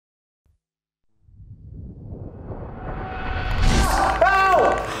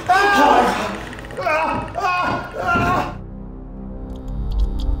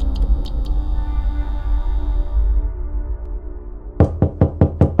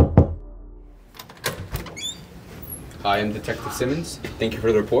I am Detective Simmons. Thank you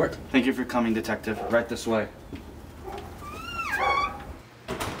for the report. Thank you for coming, Detective. Right this way.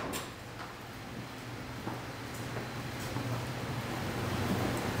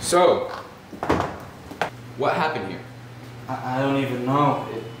 So, what happened here? I don't even know.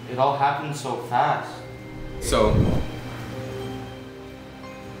 It all happened so fast. So,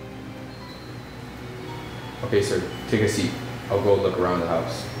 okay, sir, take a seat. I'll go look around the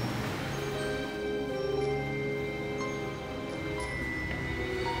house.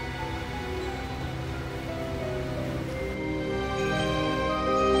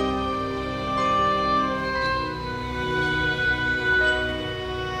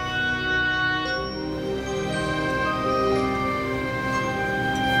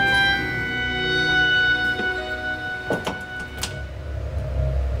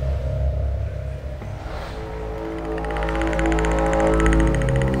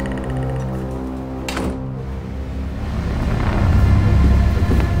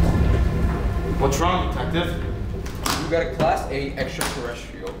 What's wrong, Detective? You got a Class A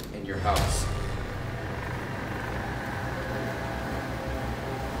extraterrestrial in your house.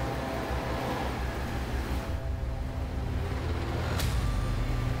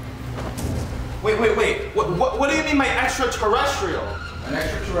 Wait. What do you mean by extraterrestrial? An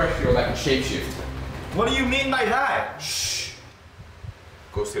extraterrestrial that can shapeshift. What do you mean by that? Shh.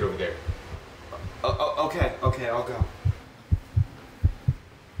 Go sit over there. Okay, I'll go.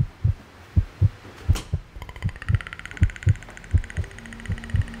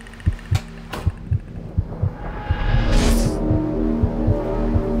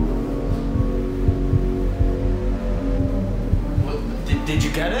 Did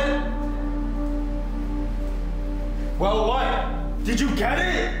you get it? Well, what? Did you get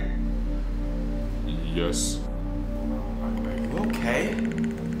it? Yes. Are you okay?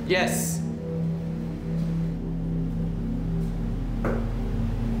 Yes.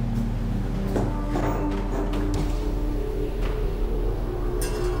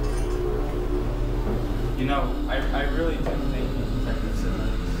 You know, I really do thank you, Detective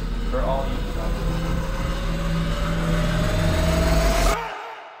Simmons, for all you've done.